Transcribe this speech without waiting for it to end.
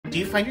Do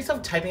you find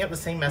yourself typing out the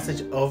same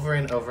message over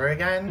and over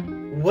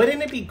again?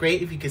 Wouldn't it be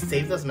great if you could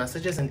save those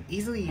messages and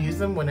easily use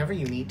them whenever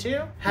you need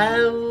to?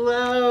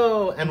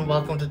 Hello, and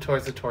welcome to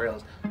Taur's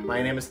Tutorials.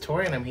 My name is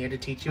Taur, and I'm here to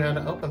teach you how to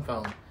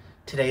OpenPhone.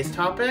 Today's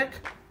topic,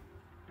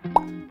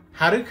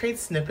 how to create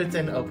snippets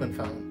in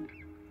OpenPhone.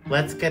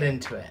 Let's get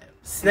into it.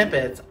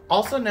 Snippets,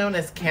 also known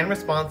as canned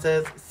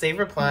responses, save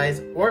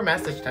replies, or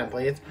message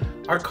templates,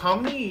 are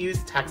commonly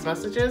used text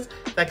messages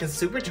that can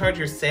supercharge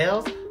your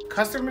sales,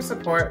 customer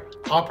support,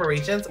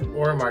 operations,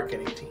 or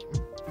marketing team.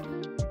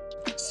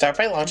 Start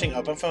by launching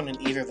OpenPhone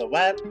in either the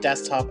web,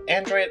 desktop,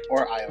 Android,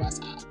 or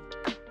iOS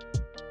app.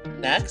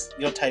 Next,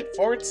 you'll type /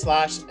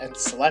 and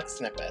select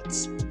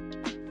Snippets.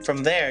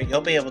 From there, you'll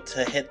be able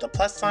to hit the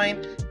plus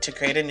sign to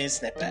create a new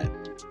snippet.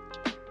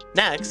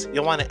 Next,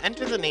 you'll want to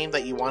enter the name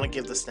that you want to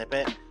give the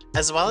snippet,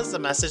 as well as the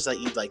message that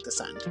you'd like to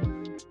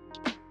send.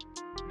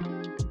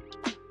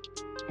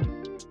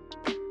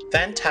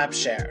 Then tap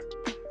Share.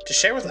 To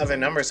share with other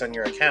numbers on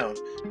your account,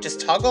 just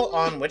toggle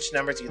on which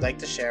numbers you'd like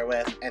to share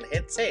with and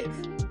hit Save.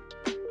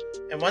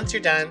 And once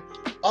you're done,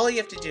 all you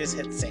have to do is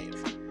hit Save,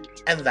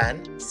 and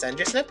then send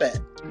your snippet.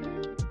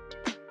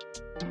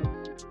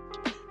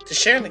 To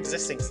share an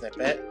existing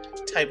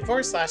snippet, type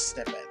 /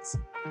 snippets.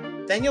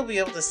 Then you'll be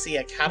able to see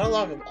a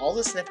catalog of all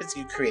the snippets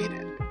you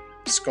created.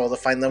 Scroll to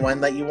find the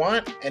one that you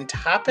want and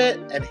tap it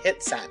and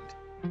hit Send.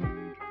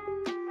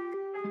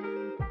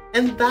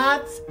 And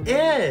that's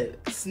it!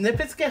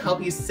 Snippets can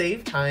help you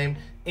save time,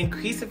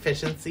 increase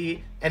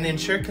efficiency, and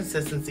ensure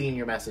consistency in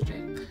your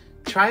messaging.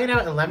 Try it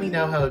out and let me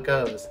know how it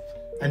goes.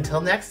 Until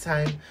next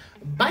time,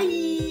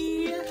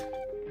 bye!